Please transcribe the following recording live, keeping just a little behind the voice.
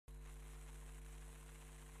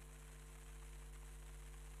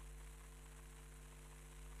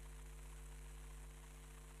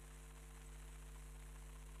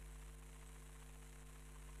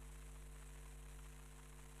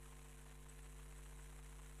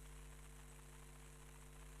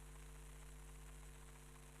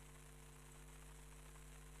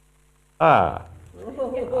Ah.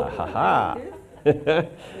 Ha ha.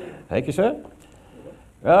 Thank you, sir.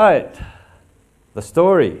 Right. The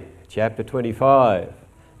story, chapter 25.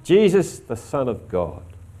 Jesus, the Son of God.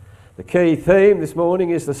 The key theme this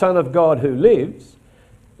morning is the Son of God who lives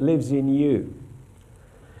in you.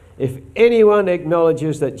 If anyone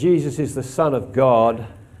acknowledges that Jesus is the Son of God,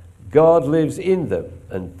 God lives in them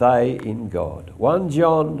and they in God. 1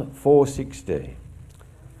 John 4:16.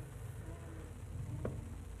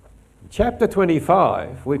 Chapter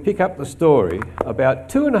 25, we pick up the story about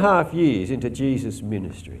 2.5 years into Jesus'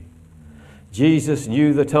 ministry. Jesus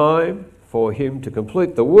knew the time for him to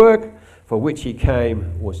complete the work for which he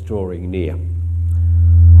came was drawing near.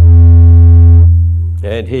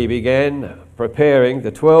 And he began preparing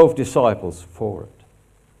the 12 disciples for it.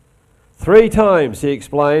 3 times he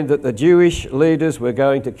explained that the Jewish leaders were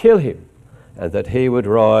going to kill him and that he would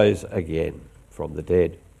rise again from the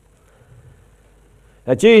dead.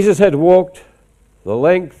 Now, Jesus had walked the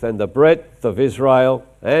length and the breadth of Israel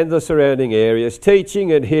and the surrounding areas,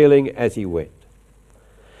 teaching and healing as he went.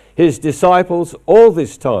 His disciples all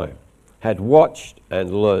this time had watched and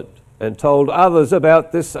learnt and told others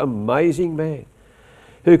about this amazing man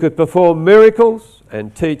who could perform miracles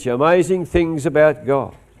and teach amazing things about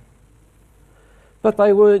God. But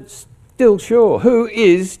they weren't still sure. Who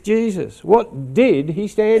is Jesus? What did he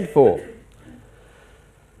stand for?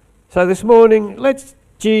 So this morning, let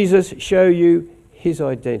Jesus show you his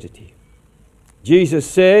identity. Jesus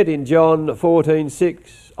said in John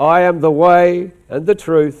 14:6, I am the way and the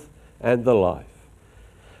truth and the life.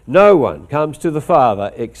 No one comes to the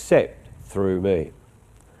Father except through me.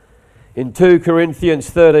 In 2 Corinthians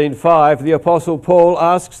 13:5, the Apostle Paul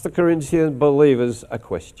asks the Corinthian believers a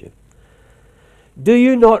question. Do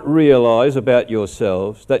you not realize about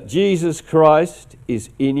yourselves that Jesus Christ is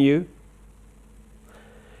in you?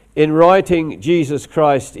 In writing, Jesus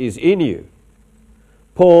Christ is in you,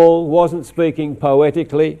 Paul wasn't speaking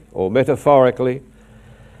poetically or metaphorically.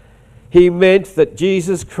 He meant that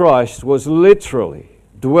Jesus Christ was literally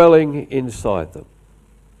dwelling inside them.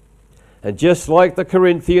 And just like the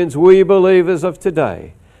Corinthians, we believers of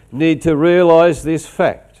today need to realize this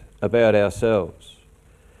fact about ourselves.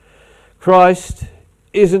 Christ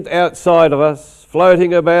isn't outside of us,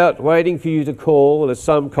 floating about, waiting for you to call as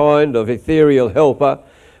some kind of ethereal helper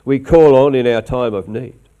we call on in our time of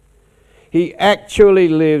need. He actually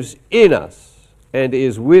lives in us and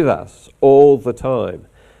is with us all the time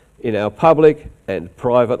in our public and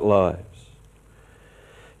private lives.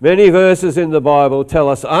 Many verses in the Bible tell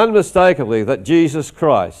us unmistakably that Jesus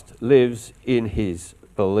Christ lives in his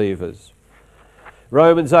believers.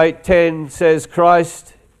 Romans 8:10 says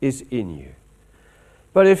Christ is in you.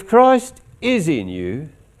 But if Christ is in you,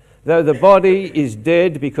 though the body is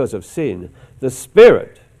dead because of sin, the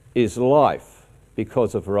Spirit is life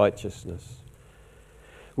because of righteousness.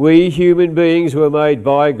 We human beings were made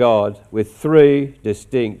by God with 3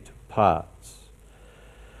 distinct parts: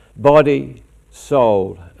 body,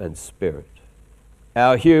 soul, and spirit.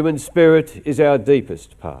 Our human spirit is our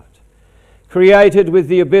deepest part, created with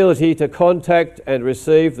the ability to contact and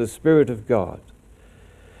receive the Spirit of God.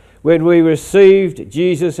 When we received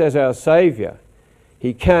Jesus as our Saviour,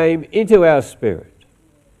 he came into our spirit.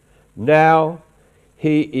 Now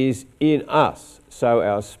he is in us, so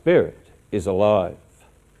our spirit is alive.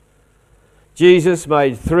 Jesus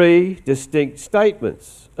made 3 distinct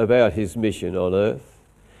statements about his mission on earth,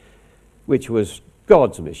 which was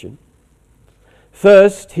God's mission.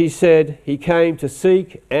 First, he said he came to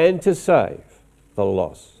seek and to save the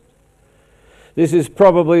lost. This is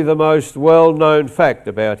probably the most well-known fact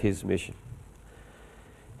about his mission.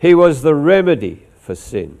 He was the remedy for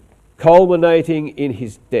sin, culminating in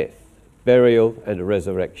his death, burial, and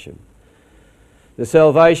resurrection. The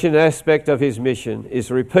salvation aspect of his mission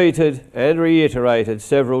is repeated and reiterated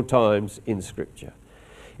several times in Scripture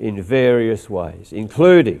in various ways,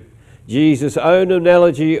 including Jesus' own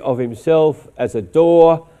analogy of himself as a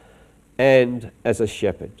door and as a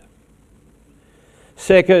shepherd.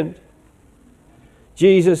 Second,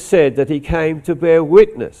 Jesus said that he came to bear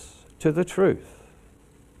witness to the truth.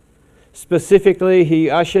 Specifically, he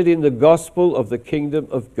ushered in the gospel of the kingdom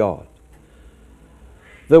of God.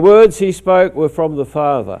 The words he spoke were from the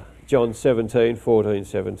Father, John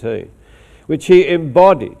 17:14-17, which he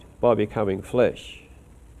embodied by becoming flesh.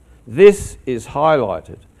 This is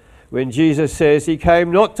highlighted when Jesus says he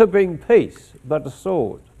came not to bring peace, but a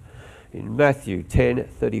sword, in Matthew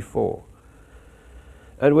 10:34.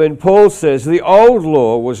 And when Paul says the old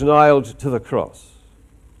law was nailed to the cross,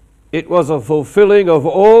 it was a fulfilling of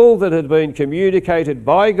all that had been communicated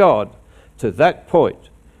by God to that point.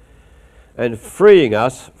 and freeing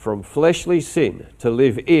us from fleshly sin to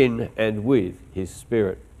live in and with his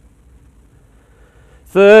Spirit.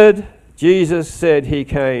 Third, Jesus said he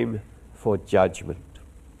came for judgment,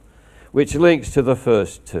 which links to the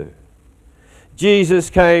first two. Jesus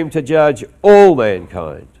came to judge all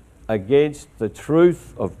mankind against the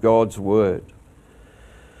truth of God's word.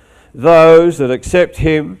 Those that accept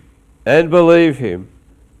him and believe him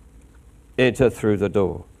enter through the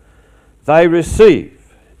door. They receive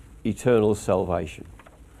eternal salvation.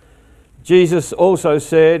 Jesus also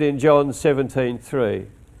said in John 17:3,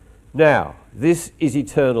 "Now this is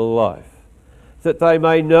eternal life, that they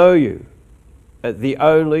may know you, the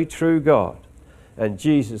only true God, and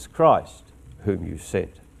Jesus Christ, whom you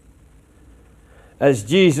sent." As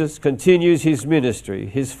Jesus continues his ministry,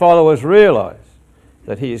 his followers realize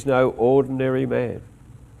that he is no ordinary man.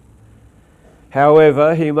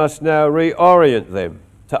 However, he must now reorient them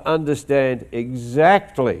to understand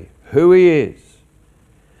exactly who he is.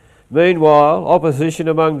 Meanwhile, opposition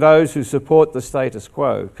among those who support the status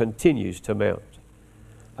quo continues to mount.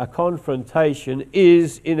 A confrontation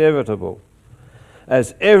is inevitable,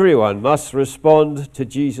 as everyone must respond to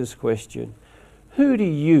Jesus' question, "Who do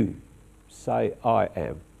you say I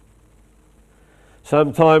am?"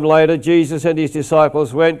 Sometime later, Jesus and his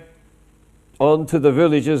disciples went on to the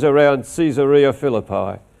villages around Caesarea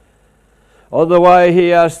Philippi. On the way,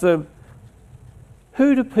 he asked them,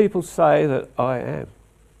 "Who do people say that I am?"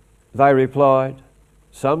 They replied,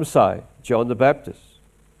 "Some say John the Baptist.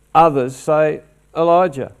 Others say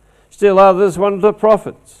Elijah. Still others, one of the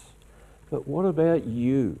prophets." "But what about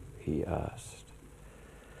you?" he asked.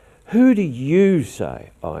 "Who do you say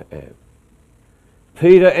I am?"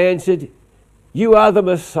 Peter answered, "You are the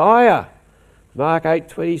Messiah." Mark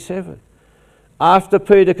 8:27. After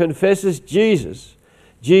Peter confesses Jesus,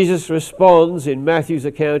 Jesus responds in Matthew's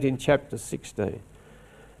account in chapter 16.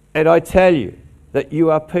 "And I tell you that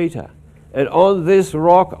you are Peter, and on this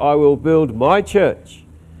rock I will build my church,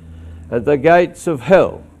 and the gates of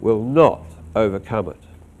hell will not overcome it."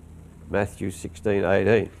 Matthew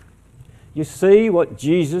 16:18. You see what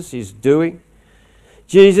Jesus is doing?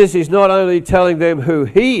 Jesus is not only telling them who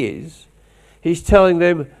he is, he's telling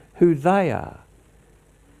them who they are.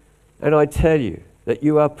 "And I tell you that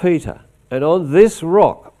you are Peter, and on this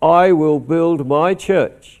rock I will build my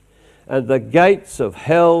church, and the gates of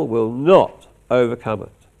hell will not overcome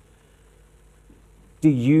it." Do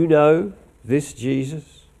you know this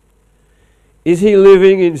Jesus? Is he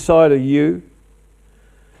living inside of you?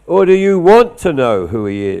 Or do you want to know who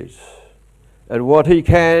he is and what he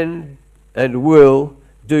can and will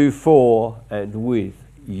do for and with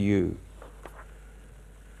you?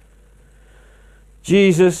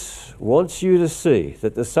 Jesus wants you to see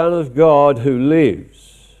that the Son of God who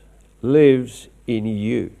lives in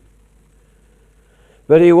you.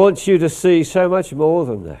 But he wants you to see so much more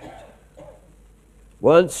than that.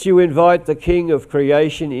 Once you invite the King of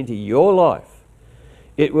creation into your life,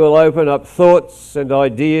 it will open up thoughts and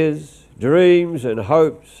ideas, dreams and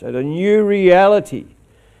hopes, and a new reality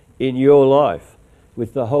in your life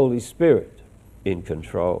with the Holy Spirit in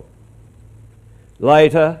control.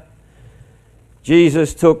 Later,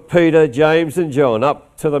 Jesus took Peter, James and John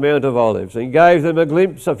up to the Mount of Olives and gave them a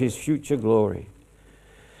glimpse of his future glory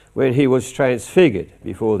when he was transfigured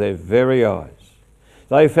before their very eyes.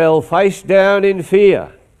 They fell face down in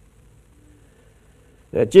fear.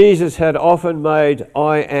 Now, Jesus had often made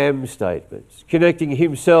 "I am" statements, connecting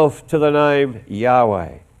himself to the name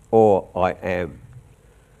Yahweh, or I am.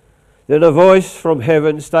 Then a voice from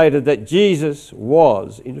heaven stated that Jesus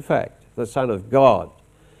was, in fact, the Son of God,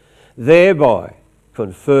 thereby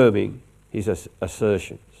confirming his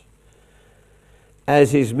assertions.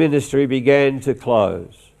 As his ministry began to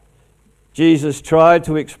close, Jesus tried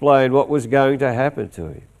to explain what was going to happen to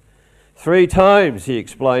him. 3 times he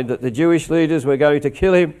explained that the Jewish leaders were going to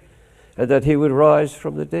kill him and that he would rise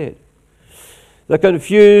from the dead. The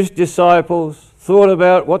confused disciples thought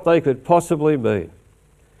about what they could possibly mean.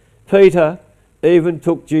 Peter even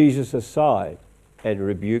took Jesus aside and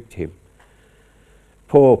rebuked him.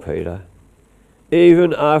 Poor Peter.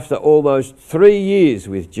 Even after almost 3 years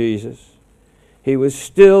with Jesus, he was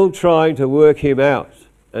still trying to work him out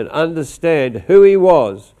and understand who he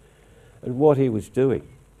was and what he was doing.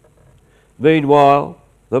 Meanwhile,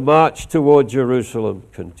 the march toward Jerusalem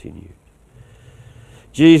continued.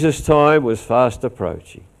 Jesus' time was fast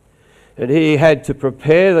approaching, and he had to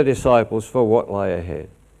prepare the disciples for what lay ahead.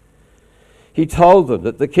 He told them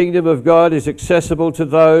that the kingdom of God is accessible to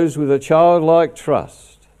those with a childlike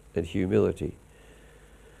trust and humility.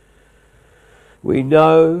 We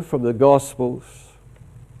know from the Gospels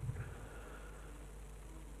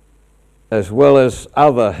as well as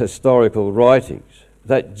other historical writings,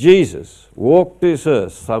 that Jesus walked this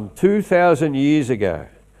earth some 2,000 years ago.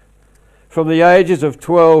 From the ages of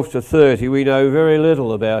 12 to 30, we know very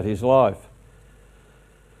little about his life.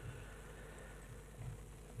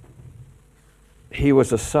 He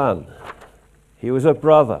was a son. He was a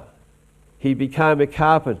brother. He became a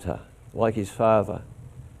carpenter like his father.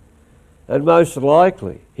 And most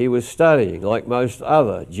likely, he was studying like most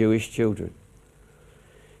other Jewish children.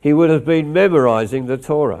 He would have been memorizing the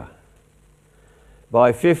Torah.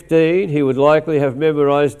 By 15, he would likely have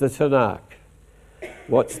memorized the Tanakh.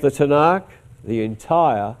 What's the Tanakh? The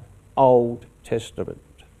entire Old Testament.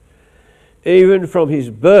 Even from his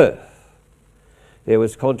birth, there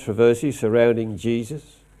was controversy surrounding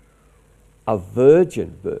Jesus, a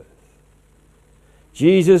virgin birth.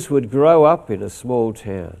 Jesus would grow up in a small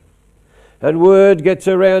town, and word gets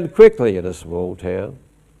around quickly in a small town.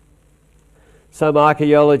 Some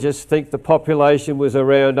archaeologists think the population was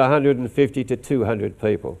around 150 to 200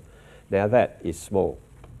 people. Now that is small.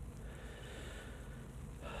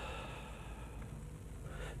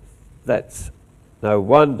 That's no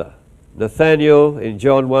wonder. Nathanael in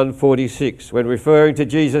John 1:46, when referring to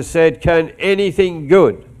Jesus, said, "Can anything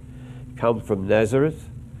good come from Nazareth?"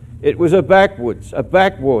 It was a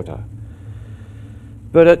backwater.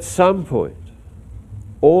 But at some point,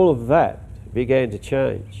 all of that began to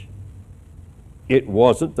change. It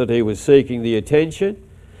wasn't that he was seeking the attention.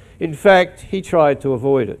 In fact, he tried to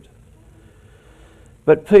avoid it.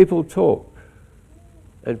 But people talk,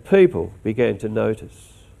 and people began to notice.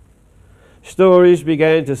 Stories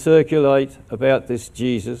began to circulate about this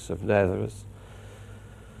Jesus of Nazareth.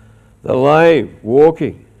 The lame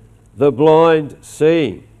walking, the blind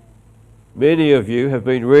seeing. Many of you have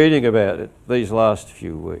been reading about it these last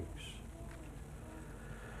few weeks.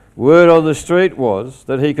 Word on the street was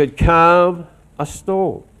that he could calm a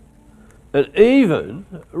storm and even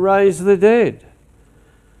raise the dead.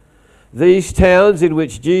 These towns in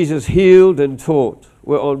which Jesus healed and taught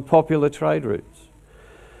were on popular trade routes.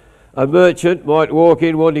 A merchant might walk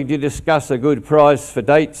in wanting to discuss a good price for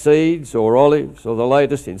date seeds or olives or the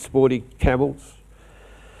latest in sporty camels.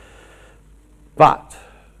 But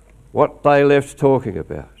what they left talking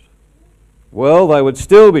about? Well, they would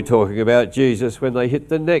still be talking about Jesus when they hit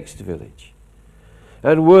the next village.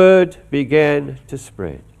 And word began to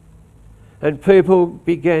spread. And people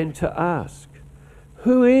began to ask,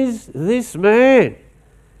 who is this man?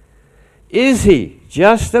 Is he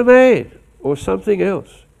just a man or something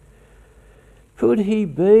else? Could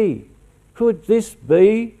this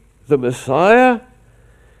be the Messiah?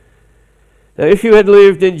 Now, if you had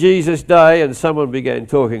lived in Jesus' day and someone began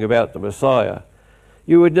talking about the Messiah,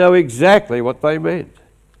 you would know exactly what they meant.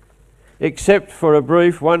 Except for a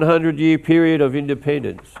brief 100-year period of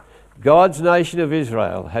independence, God's nation of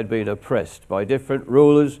Israel had been oppressed by different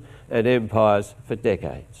rulers and empires for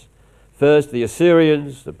decades. First the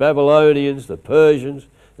Assyrians, the Babylonians, the Persians,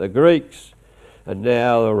 the Greeks, and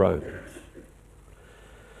now the Romans.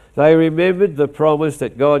 They remembered the promise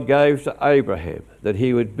that God gave to Abraham that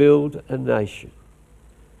he would build a nation.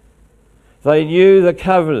 They knew the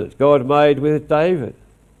covenant God made with David.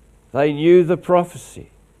 They knew the prophecy.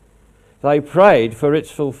 They prayed for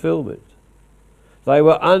its fulfillment. They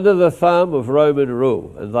were under the thumb of Roman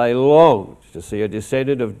rule, and they longed to see a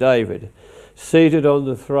descendant of David seated on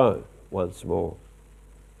the throne once more.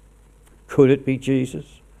 Could it be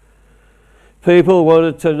Jesus? People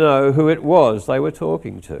wanted to know who it was they were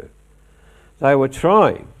talking to. They were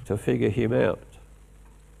trying to figure him out.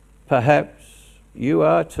 Perhaps you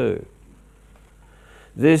are too.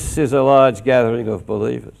 This is a large gathering of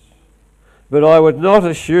believers, but I would not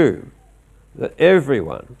assume that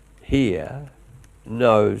everyone here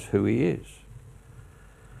knows who he is.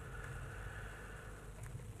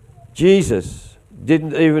 Jesus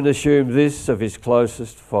didn't even assume this of his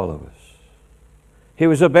closest followers. He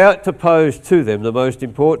was about to pose to them the most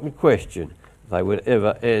important question they would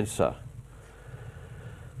ever answer.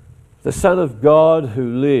 The Son of God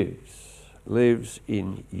who lives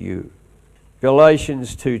in you.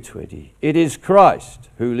 Galatians 2:20. It is Christ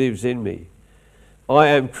who lives in me. I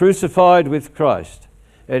am crucified with Christ,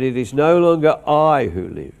 and it is no longer I who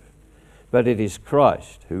live, but it is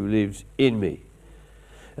Christ who lives in me.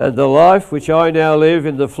 And the life which I now live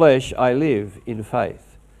in the flesh, I live in faith.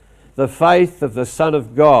 The faith of the Son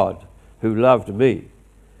of God who loved me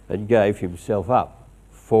and gave himself up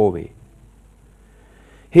for me.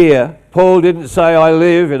 Here, Paul didn't say I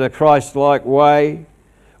live in a Christ-like way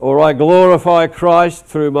or I glorify Christ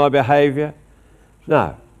through my behaviour.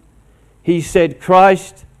 No. He said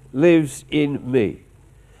Christ lives in me,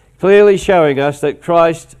 clearly showing us that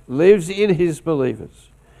Christ lives in his believers.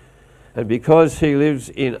 And because he lives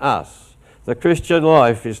in us, the Christian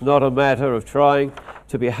life is not a matter of trying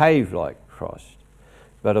to behave like Christ,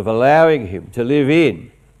 but of allowing him to live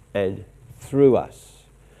in and through us.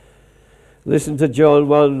 Listen to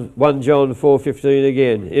 1 John 4:15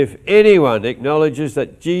 again. If anyone acknowledges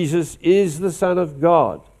that Jesus is the Son of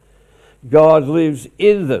God, God lives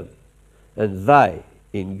in them and they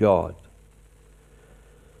in God.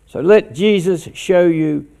 So let Jesus show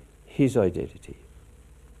you his identity.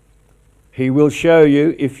 He will show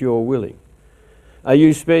you if you're willing. Are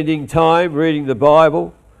you spending time reading the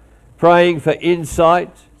Bible, praying for insight,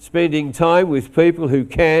 spending time with people who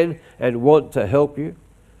can and want to help you?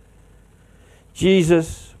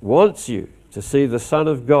 Jesus wants you to see the Son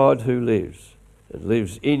of God who lives and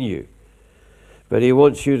lives in you. But he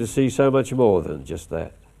wants you to see so much more than just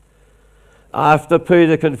that. After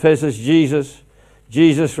Peter confesses Jesus,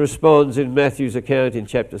 Jesus responds in Matthew's account in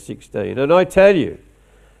chapter 16. And I tell you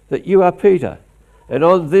that you are Peter, and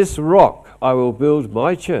on this rock I will build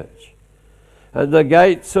my church, and the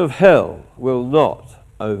gates of hell will not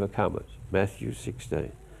overcome it. Matthew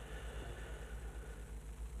 16.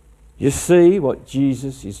 You see what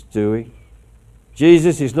Jesus is doing?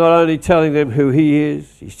 Jesus is not only telling them who he is,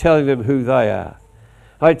 he's telling them who they are.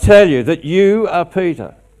 I tell you that you are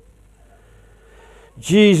Peter.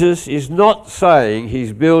 Jesus is not saying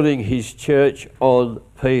he's building his church on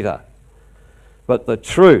Peter, but the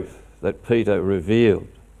truth that Peter revealed.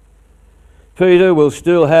 Peter will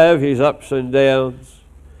still have his ups and downs.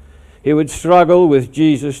 He would struggle with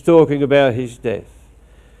Jesus talking about his death.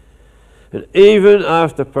 And even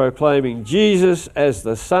after proclaiming Jesus as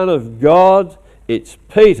the Son of God, it's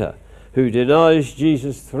Peter who denies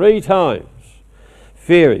Jesus 3 times,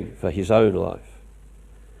 fearing for his own life.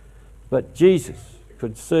 But Jesus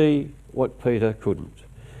could see what Peter couldn't.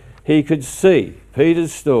 He could see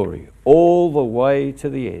Peter's story all the way to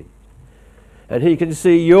the end. And he can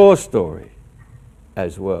see your story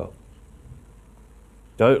as well.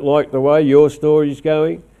 Don't like the way your story's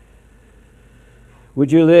going?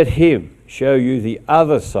 Would you let him show you the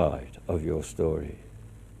other side of your story?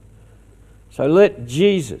 So let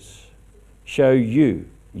Jesus show you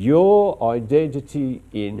your identity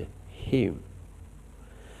in him.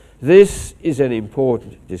 This is an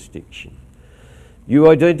important distinction. You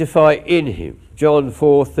identify in him. John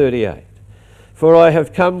 4:38. For I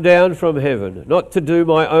have come down from heaven, not to do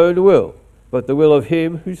my own will, but the will of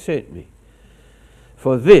him who sent me.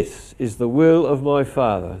 For this is the will of my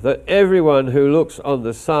Father, that everyone who looks on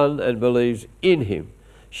the Son and believes in him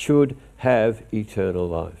should have eternal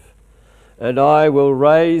life. And I will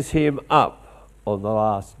raise him up on the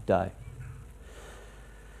last day.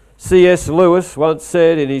 C.S. Lewis once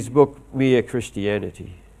said in his book Mere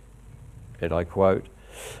Christianity, and I quote,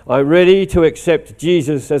 I'm ready to accept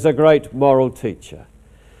Jesus as a great moral teacher,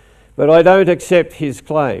 but I don't accept his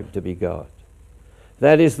claim to be God.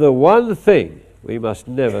 That is the one thing we must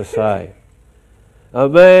never say. A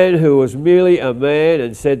man who was merely a man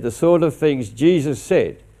and said the sort of things Jesus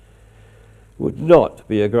said would not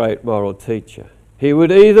be a great moral teacher. He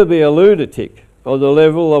would either be a lunatic on the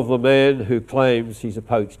level of the man who claims he's a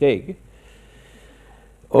poached egg,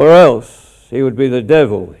 or else he would be the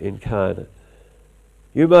devil incarnate.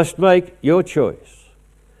 You must make your choice.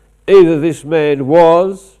 Either this man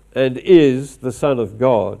was and is the Son of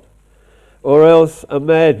God, or else a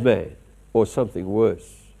madman, or something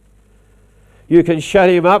worse. You can shut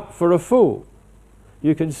him up for a fool.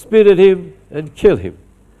 You can spit at him and kill him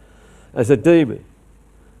as a demon.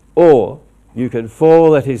 Or you can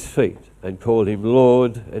fall at his feet and call him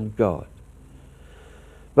Lord and God.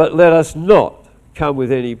 But let us not come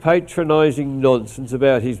with any patronising nonsense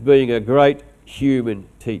about his being a great human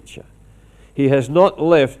teacher. He has not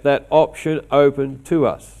left that option open to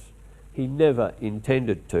us. He never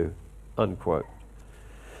intended to, unquote.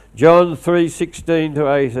 John 3:16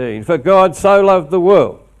 to 18. For God so loved the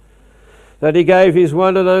world that he gave his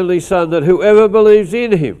one and only Son, that whoever believes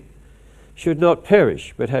in him should not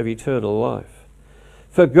perish but have eternal life.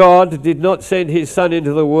 For God did not send his Son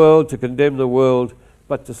into the world to condemn the world,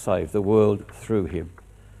 but to save the world through him.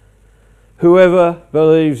 Whoever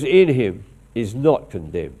believes in him is not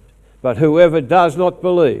condemned, but whoever does not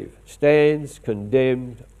believe stands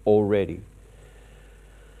condemned already.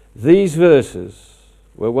 These verses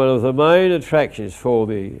were one of the main attractions for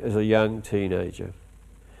me as a young teenager.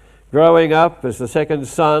 Growing up as the second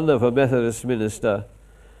son of a Methodist minister,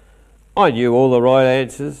 I knew all the right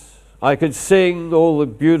answers. I could sing all the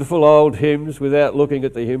beautiful old hymns without looking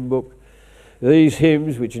at the hymn book, these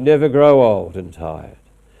hymns which never grow old and tired.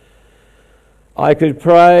 I could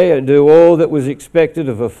pray and do all that was expected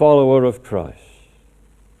of a follower of Christ.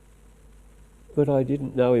 but I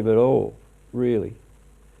didn't know him at all, really.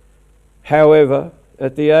 However,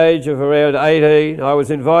 at the age of around 18, I was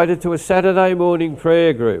invited to a Saturday morning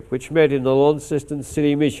prayer group which met in the Launceston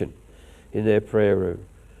City Mission in their prayer room.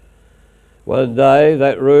 One day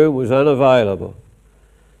that room was unavailable,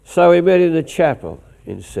 so we met in the chapel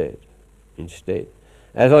instead.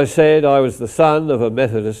 As I said, I was the son of a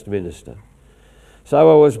Methodist minister,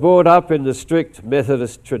 so I was brought up in the strict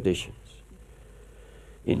Methodist traditions.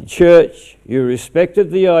 In church, you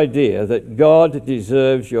respected the idea that God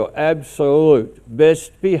deserves your absolute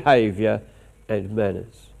best behaviour and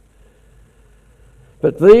manners.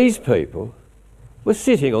 But these people were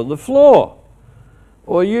sitting on the floor,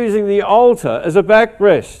 or using the altar as a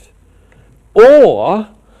backrest, or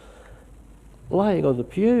laying on the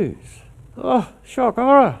pews. Oh, shock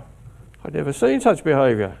horror. I'd never seen such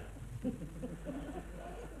behaviour.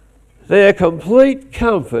 Their complete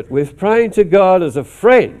comfort with praying to God as a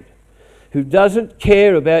friend who doesn't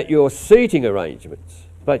care about your seating arrangements,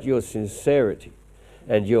 but your sincerity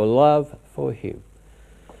and your love for him.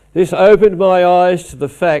 This opened my eyes to the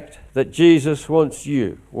fact that Jesus wants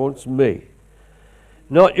you, wants me.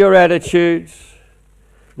 Not your attitudes,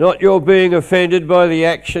 not your being offended by the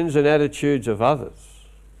actions and attitudes of others.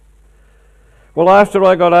 Well, after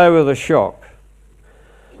I got over the shock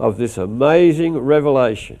of this amazing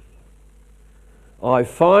revelation, I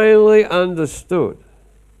finally understood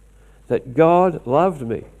that God loved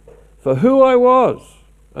me for who I was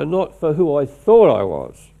and not for who I thought I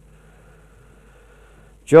was.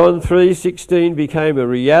 John 3:16 became a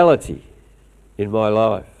reality in my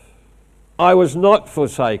life. I was not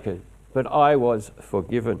forsaken, but I was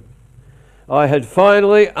forgiven. I had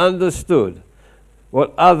finally understood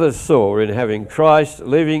what others saw in having Christ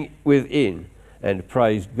living within, and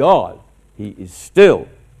praise God, he is still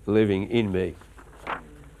living in me.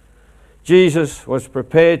 Jesus was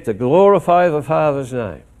prepared to glorify the Father's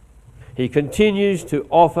name. He continues to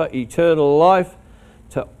offer eternal life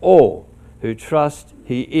to all who trust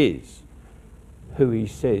he is who he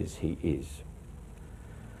says he is.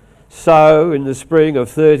 So, in the spring of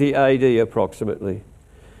 30 AD approximately,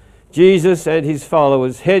 Jesus and his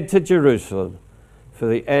followers head to Jerusalem for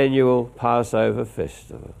the annual Passover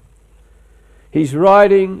festival. He's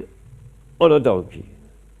riding on a donkey.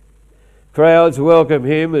 Crowds welcome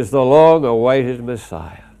him as the long-awaited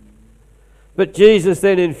Messiah. But Jesus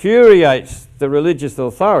then infuriates the religious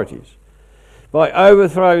authorities by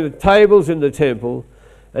overthrowing the tables in the temple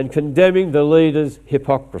and condemning the leaders'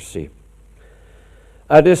 hypocrisy.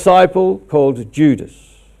 A disciple called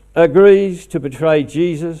Judas agrees to betray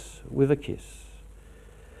Jesus with a kiss.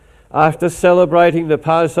 After celebrating the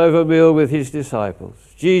Passover meal with his disciples,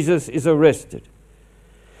 Jesus is arrested.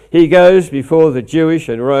 He goes before the Jewish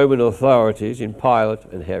and Roman authorities in Pilate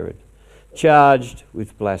and Herod, charged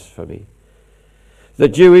with blasphemy. The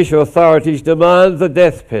Jewish authorities demand the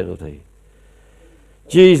death penalty.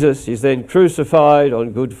 Jesus is then crucified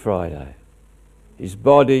on Good Friday. His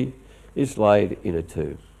body is laid in a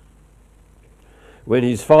tomb. When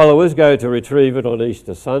his followers go to retrieve it on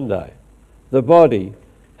Easter Sunday, the body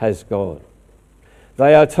has gone.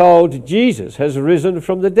 They are told Jesus has risen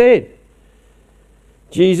from the dead.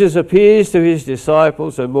 Jesus appears to his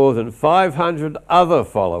disciples and more than 500 other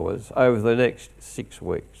followers over the next 6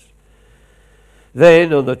 weeks.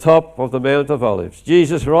 Then, on the top of the Mount of Olives,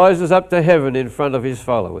 Jesus rises up to heaven in front of his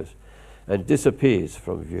followers and disappears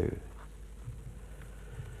from view.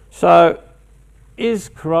 So, is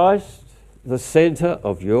Christ the centre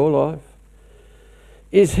of your life?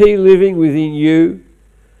 Is he living within you?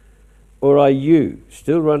 Or are you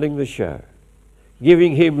still running the show,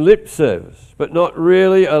 giving him lip service, but not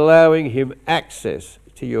really allowing him access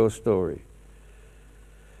to your story?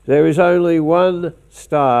 There is only one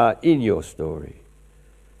star in your story.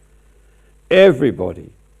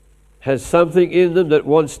 Everybody has something in them that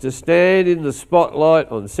wants to stand in the spotlight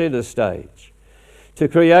on centre stage, to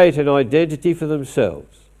create an identity for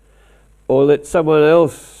themselves, or let someone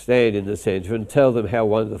else stand in the centre and tell them how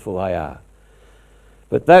wonderful they are.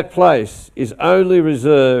 But that place is only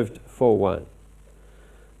reserved for one.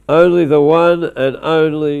 Only the one and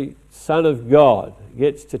only Son of God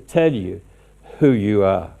gets to tell you who you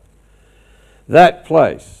are. That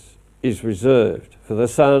place is reserved for the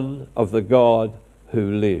Son of the God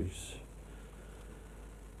who lives.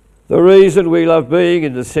 The reason we love being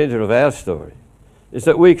in the centre of our story is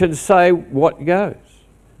that we can say what goes.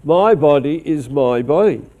 My body is my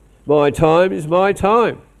body. My time is my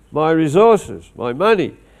time. My resources, my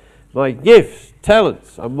money, my gifts,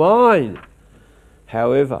 talents are mine.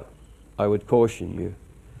 However, I would caution you,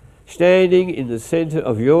 standing in the centre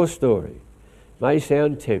of your story may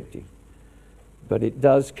sound tempting, but it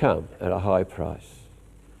does come at a high price.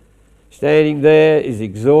 Standing there is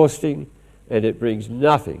exhausting, and it brings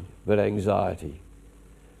nothing but anxiety.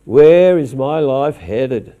 Where is my life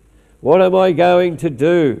headed? What am I going to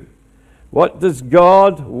do? What does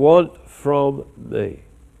God want from me?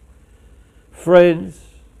 Friends,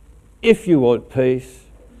 if you want peace,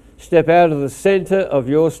 step out of the centre of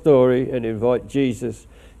your story and invite Jesus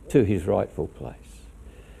to his rightful place.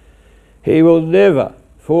 He will never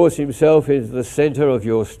force himself into the centre of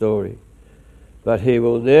your story, but he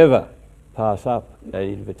will never pass up an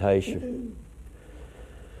invitation.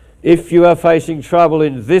 If you are facing trouble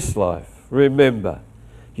in this life, remember,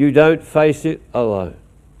 you don't face it alone.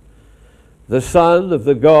 The Son of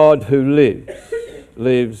the God who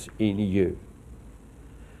lives in you.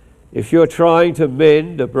 If you're trying to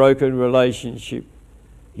mend a broken relationship,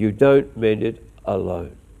 you don't mend it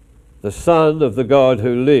alone. The Son of the God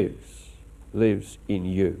who lives in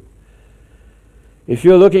you. If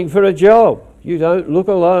you're looking for a job, you don't look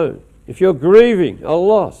alone. If you're grieving a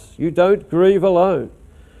loss, you don't grieve alone.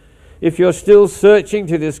 If you're still searching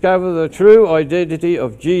to discover the true identity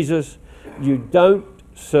of Jesus, you don't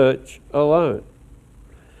search alone.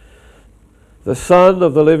 The Son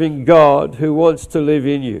of the living God who wants to live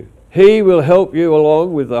in you, he will help you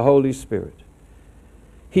along with the Holy Spirit.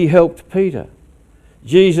 He helped Peter.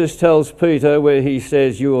 Jesus tells Peter when he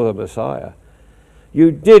says, "You are the Messiah," you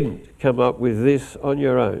didn't come up with this on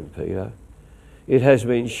your own, Peter. It has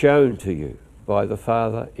been shown to you by the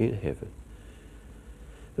Father in heaven.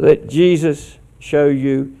 Let Jesus show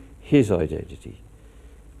you his identity,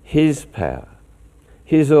 his power,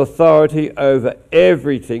 his authority over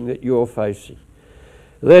everything that you're facing.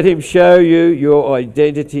 Let him show you your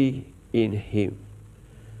identity in him.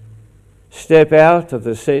 Step out of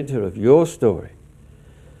the centre of your story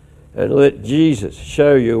and let Jesus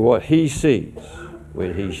show you what he sees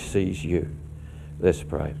when he sees you. Let's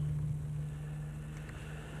pray.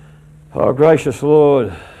 Our gracious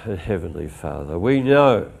Lord and Heavenly Father, we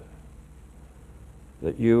know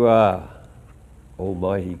that you are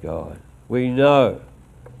Almighty God. We know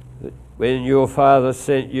that when your Father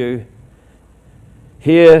sent you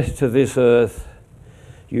here to this earth,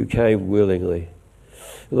 you came willingly.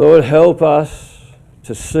 Lord, help us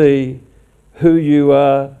to see who you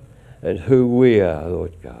are and who we are,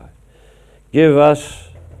 Lord God. Give us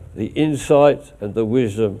the insight and the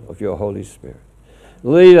wisdom of your Holy Spirit.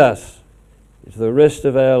 Lead us into the rest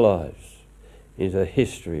of our lives, into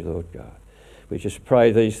history, Lord God. We just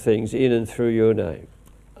pray these things in and through your name.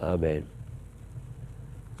 Amen.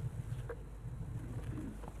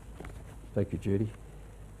 Thank you, Judy.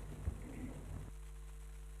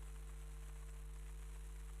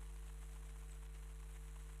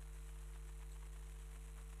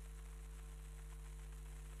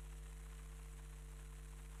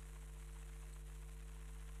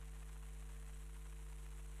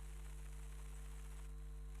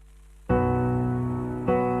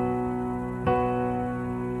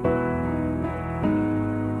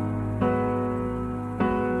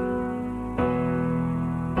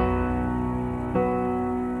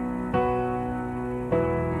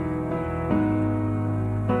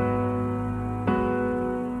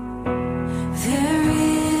 There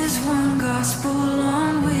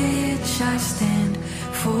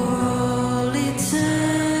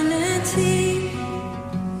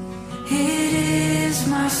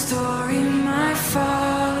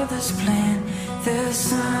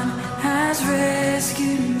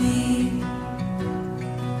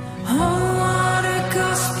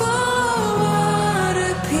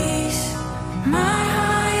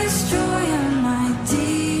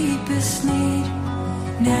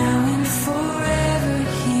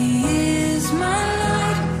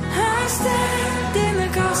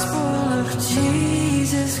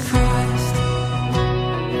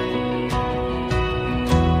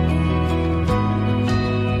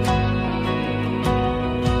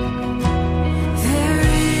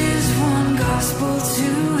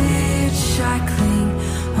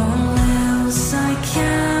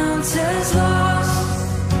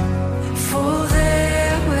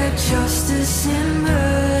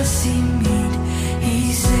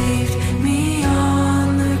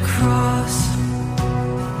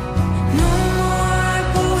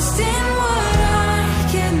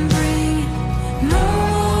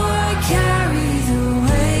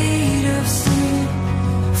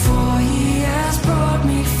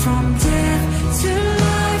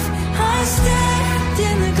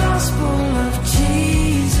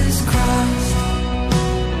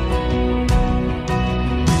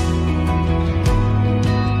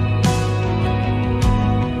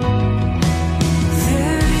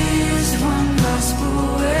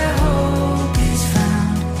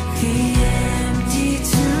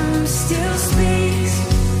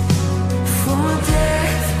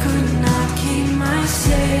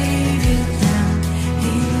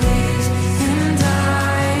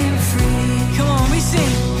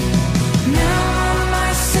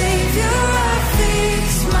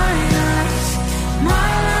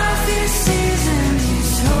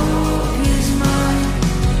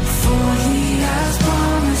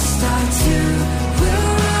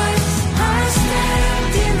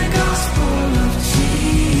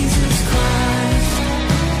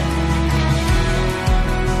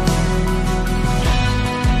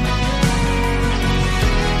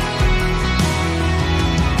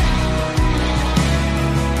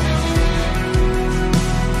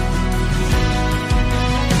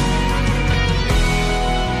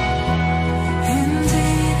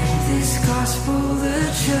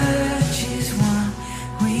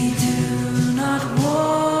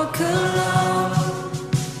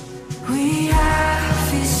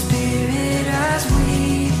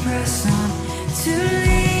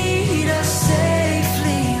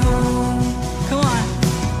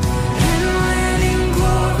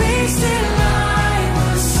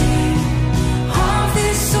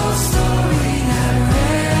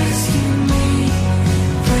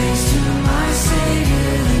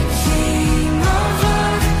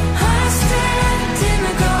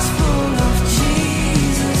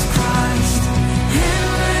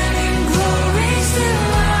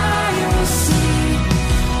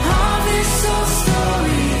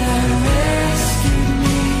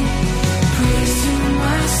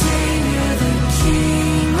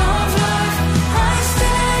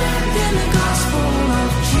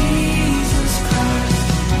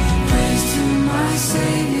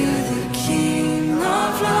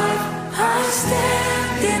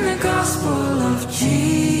in the gospel of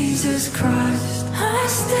Jesus Christ. I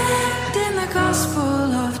stand in the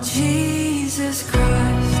gospel of Jesus.